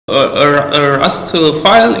a Rust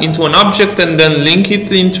file into an object and then link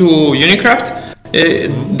it into Unikraft,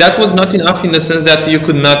 that was not enough in the sense that you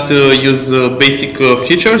could not use basic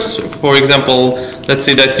features. For example, let's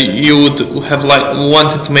say that you would have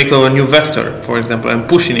wanted to make a new vector, for example, and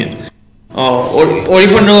pushing it, or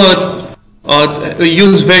even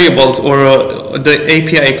use variables or the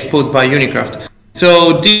API exposed by Unikraft.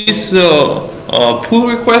 So this pull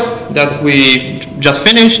request that we just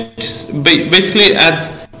finished basically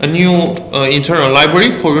adds a new internal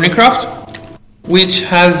library for Unikraft, which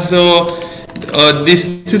has these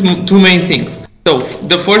two main things. So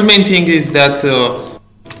the first main thing is that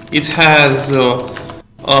it has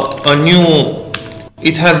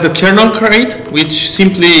it has the kernel crate, which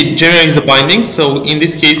simply generates the bindings. So in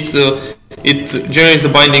this case, it generates the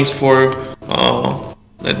bindings for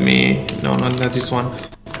not this one.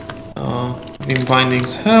 Vim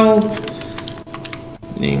bindings help,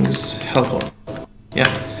 links helper.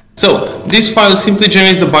 Yeah. So this file simply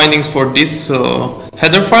generates the bindings for these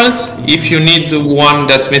header files. If you need one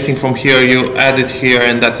that's missing from here, you add it here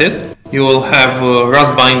and that's it. You will have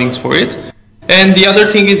Rust bindings for it. And the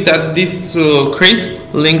other thing is that this crate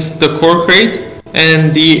links the core crate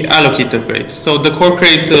and the allocator crate. So the core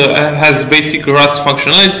crate has basic Rust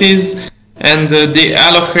functionalities, and the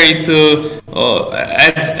allocate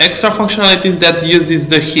adds extra functionalities that uses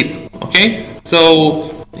the heap. Okay,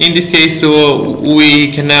 so in this case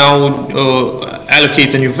we can now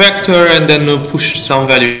allocate a new vector and then push some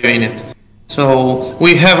value in it. So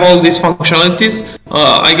we have all these functionalities.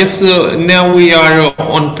 I guess now we are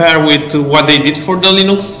on par with what they did for the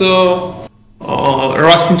Linux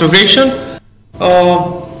Rust integration.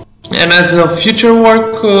 And as a future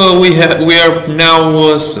work, we are now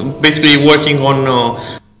basically working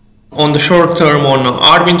on the short term on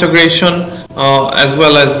ARM integration, as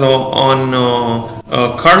well as on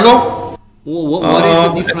Cargo. What is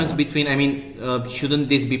the difference between? I mean, shouldn't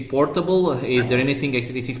this be portable? Is there anything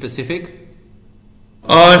XDC specific?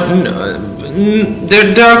 There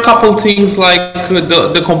are a couple things like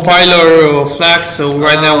the compiler flags. So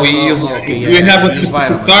right now we have a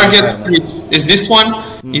specific target, which is this one.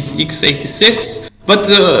 Is x86, but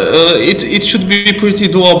it should be pretty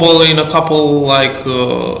doable in a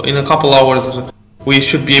couple hours. We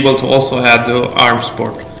should be able to also add ARM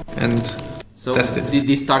support and test it.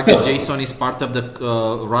 This target JSON is part of the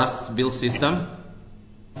Rust's build system?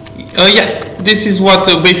 Yes, this is what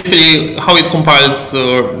basically how it compiles.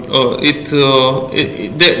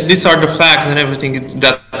 These are the flags and everything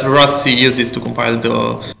that Rust uses to compile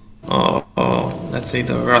the let's say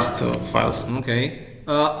the Rust files. Okay.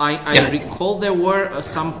 I recall there were at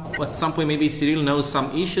some point, maybe Cyril knows,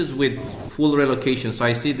 some issues with full relocation. So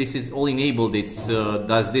I see this is all enabled. It's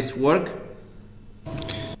does this work?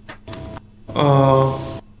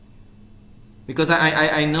 Because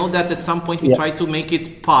I know that at some point we tried to make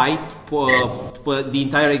it Pi, the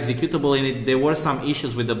entire executable, and there were some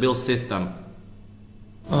issues with the build system.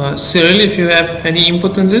 Cyril, if you have any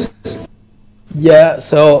input on this? Yeah,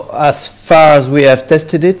 so as far as we have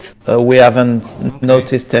tested it, we haven't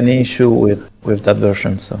noticed any issue with that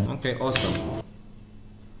version. So okay, awesome.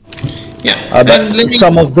 Yeah, but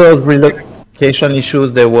some of those relocation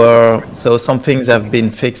issues, some things have been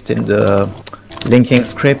fixed in the linking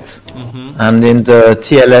script and in the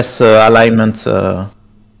TLS alignment,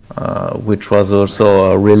 which was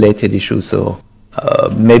also a related issue. So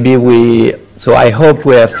I hope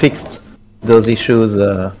we have fixed those issues.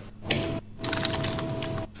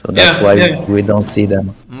 So that's why we don't see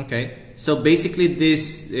them. Okay. So basically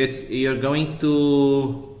you're going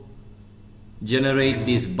to generate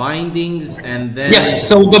these bindings and then... Yes,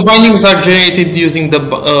 so the bindings are generated using the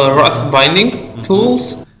Rust binding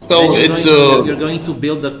tools. So you're going to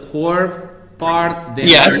build the core part. Then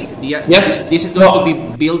yes. This is going to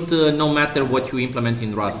be built no matter what you implement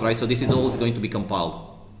in Rust, right? So this is always going to be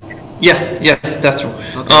compiled. Yes, that's true.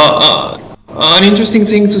 Okay. An interesting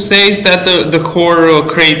thing to say is that the core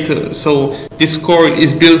crate, so this core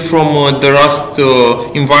is built from the Rust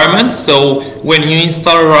environment. So when you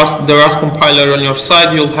install the Rust compiler on your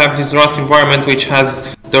side, you'll have this Rust environment which has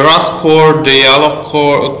the Rust core, the alloc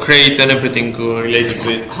core crate, and everything related to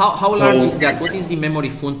it. How large is that? What is the memory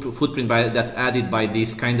footprint that's added by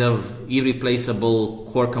these kind of irreplaceable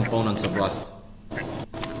core components of Rust?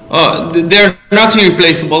 They're not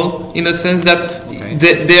irreplaceable in the sense that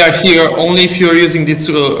they are here only if you're using this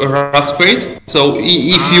Rust crate. So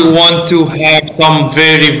if you want to have some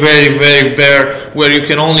very bare where you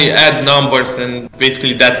can only add numbers and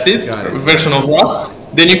basically that's it, version of Rust,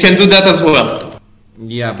 then you can do that as well.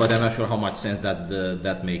 Yeah, but I'm not sure how much sense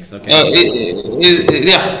that makes. Okay.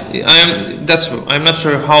 That's true. I'm not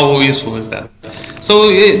sure how useful is that. So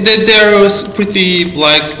they're pretty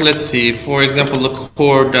like, let's see, for example, the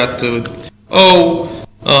core that has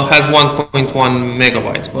 1.1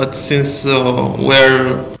 megabytes, but since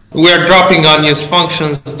we're dropping unused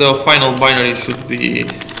functions, the final binary should be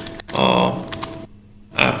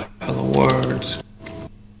hello world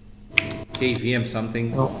KVM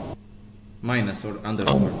something minus or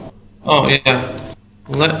underscore. Oh yeah.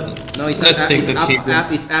 No, it's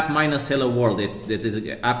it's app minus hello world. That is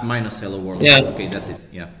app minus hello world. Yeah. Okay, that's it.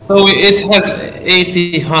 Yeah. So it has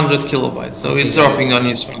 100 kilobytes. So Okay, it's dropping on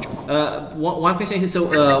its function. One question is, so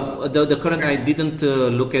the current, I didn't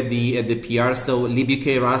look at the PR. So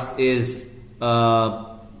libuk Rust is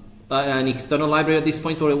an external library at this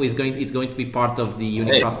point, or it's going to be part of the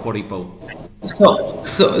Unikraft core repo?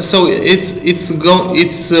 So it's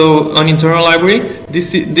an internal library.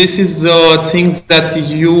 This is things that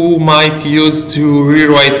you might use to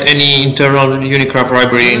rewrite any internal Unikraft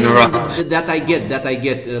library in Rust. That I get.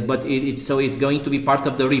 But it's going to be part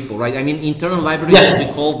of the repo, right? I mean, internal libraries, as you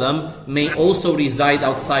call them, may also reside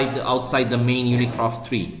outside the main Unikraft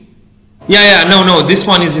tree. Yeah. No. This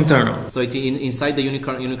one is internal. So it's inside the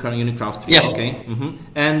Unikraft tree. Yes. Okay.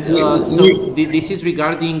 And this is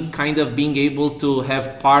regarding kind of being able to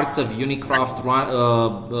have parts of Unikraft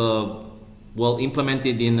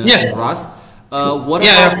implemented in Rust. What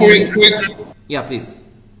about? Yeah, please.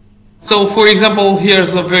 So, for example,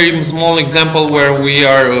 here's a very small example where we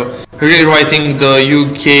are rewriting the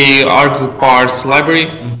UK argu parse library.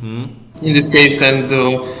 In this case, and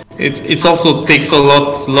it also takes a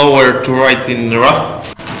lot slower to write in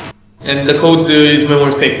Rust, and the code is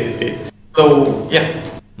memory safe in this case. So yeah.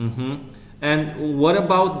 And what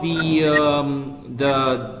about the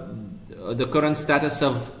current status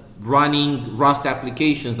of running Rust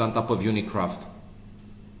applications on top of Unikraft?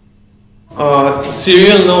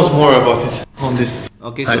 Cyril knows more about it on this.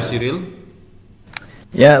 Okay, so Cyril.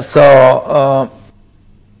 Yeah,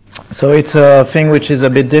 so it's a thing which is a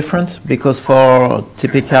bit different, because for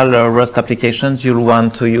typical Rust applications, you'll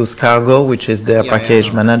want to use Cargo, which is their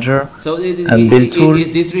package manager. So and build tool.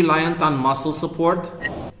 Is this reliant on muscle support?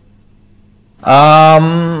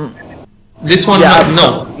 This one,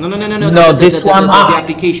 no. No. This one.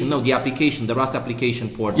 The application, the Rust application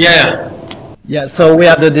port. Yeah. So we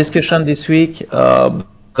had a discussion this week,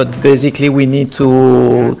 but basically we need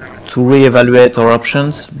to reevaluate our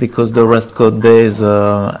options, because the Rust code base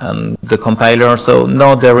and the compiler. So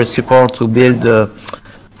now there is support to build the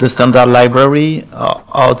standard library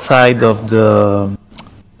outside of the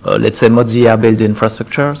let's say Mozilla build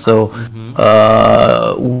infrastructure. So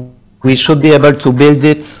we should be able to build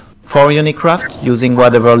it for Unikraft using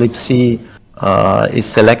whatever libc is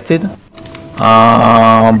selected.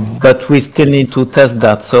 But we still need to test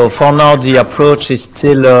that. So for now, the approach is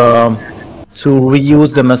still to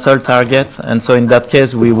reuse the muscle target, and so in that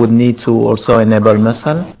case, we would need to also enable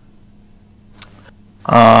muscle.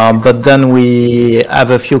 But then we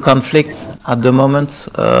have a few conflicts at the moment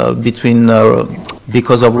between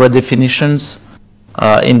because of redefinitions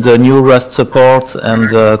in the new Rust support and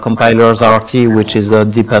the compiler's RT, which is a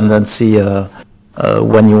dependency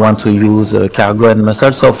when you want to use Cargo and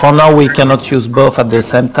muscle. So for now we cannot use both at the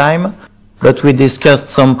same time, but we discussed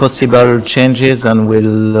some possible changes and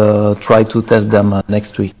we'll try to test them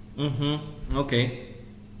next week. Okay,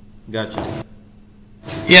 gotcha.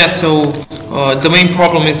 Yeah, so the main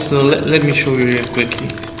problem is, let me show you real quickly.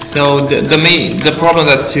 So the problem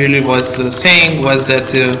that Cyril was saying was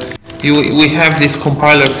that we have this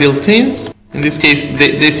compiler built-ins. In this case,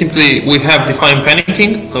 we have defined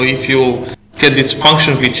panicking. So if you get this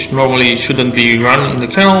function which normally shouldn't be run in the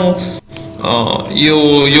kernel,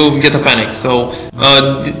 you get a panic. So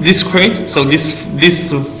this crate, so this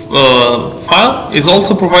file is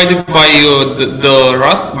also provided by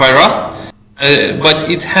Rust,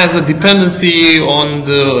 but it has a dependency on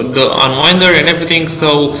the unwinder and everything.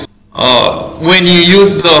 So when you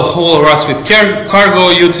use the whole Rust with Cargo,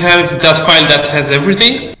 you'd have that file that has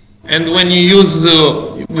everything. And when you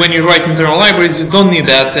write internal libraries, you don't need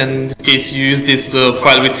that. And in this case, you use this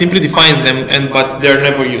file which simply defines them, but they're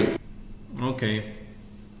never used. Okay.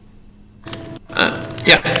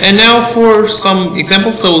 Yeah, and now for some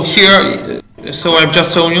examples. So here, so I've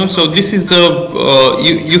just shown you. So this is the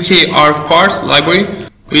UK arg parse library,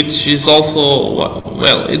 which is also,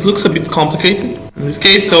 well, it looks a bit complicated in this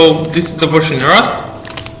case. So this is the version in Rust.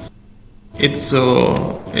 It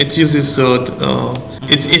uses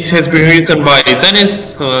it has been written by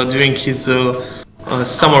Dennis during his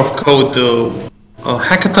summer of code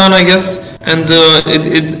hackathon, I guess, and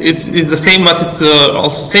it is the same, but it's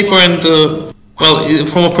also safer. And Well,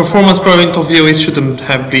 from a performance point of view, it shouldn't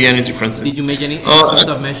be any differences. Did you make any sort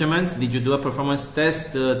of measurements? Did you do a performance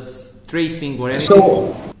test, tracing, or anything?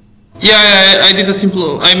 So, yeah, I did a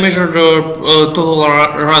simple. I measured total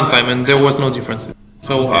runtime, and there was no difference.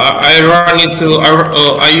 So I run it.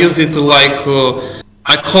 I used it like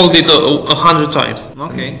I called it 100 times.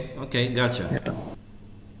 Okay, gotcha. Yeah.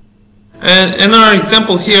 And another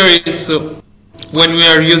example here is when we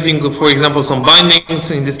are using, for example, some bindings.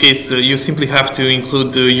 In this case, you simply have to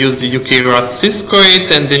use the Unikraft syscrate,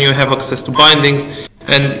 and then you have access to bindings.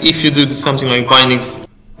 And if you do something like bindings,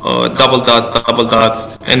 double dots,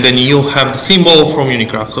 and then you have the symbol from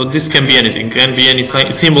Unikraft. So this can be anything, can be any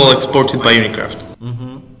symbol exported by Unikraft.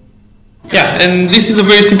 Yeah, and this is a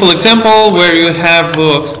very simple example where you have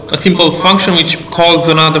a simple function which calls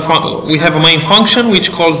another function. We have a main function which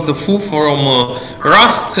calls the foo from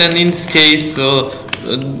Rust, and in this case,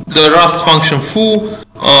 the Rust function foo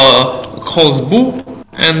calls bool,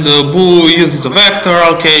 and bool uses a vector,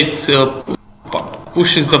 allocates,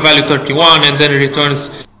 pushes the value 31, and then returns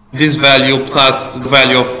this value plus the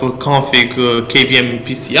value of config kvm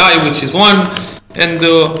pci, which is 1, and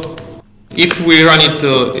if we run it,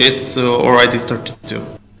 it's already started to.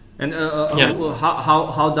 And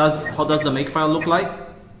how does the make file look like?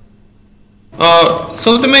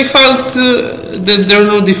 So the make files, there are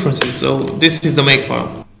no differences. So this is the make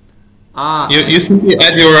file. You simply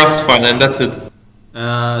add your Rust file, and that's it.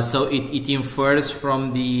 So it infers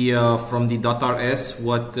from the .rs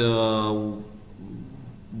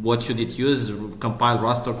what should it use? Compile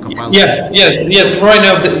Rust or compile? Yes. Right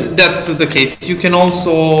now that's the case. You can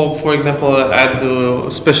also, for example, add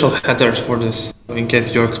special headers for this in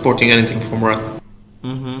case you're exporting anything from Rust.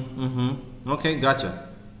 Okay, gotcha.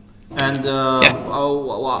 And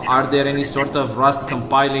are there any sort of Rust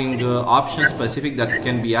compiling options specific that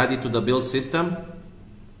can be added to the build system?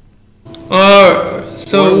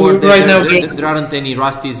 Right now there aren't any.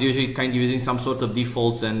 Rust is usually kind of using some sort of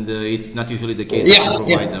defaults, and it's not usually the case to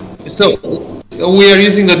provide them. So we are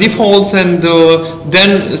using the defaults, and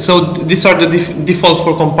these are the defaults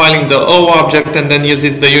for compiling the O object, and then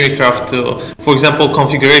uses the Unikraft. For example,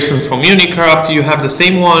 configurations from Unikraft, you have the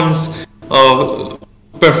same ones.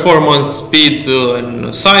 Performance, speed,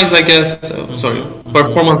 and size, I guess.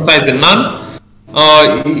 Performance, size, and none.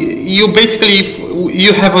 You basically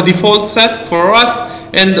have a default set for Rust,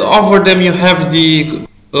 and over them you have the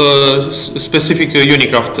specific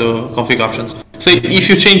Unikraft config options. So if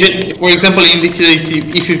you change it, for example, in the case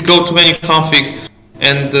if you go to any config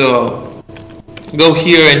and go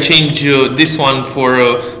here and change this one for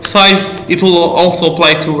size, it will also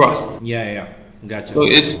apply to Rust. Yeah, gotcha. So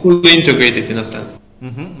it's fully integrated in a sense.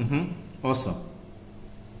 Awesome.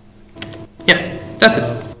 Yeah, that's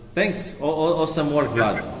it. Thanks. Awesome work,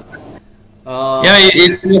 Vlad.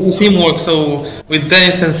 It was a teamwork. So with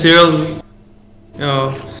Dennis and Cyril,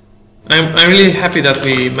 I'm really happy that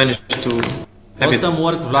we managed to. Awesome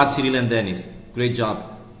work, Vlad, Cyril, and Dennis. Great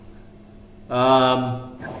job.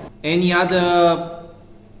 Any other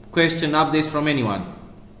question, updates from anyone?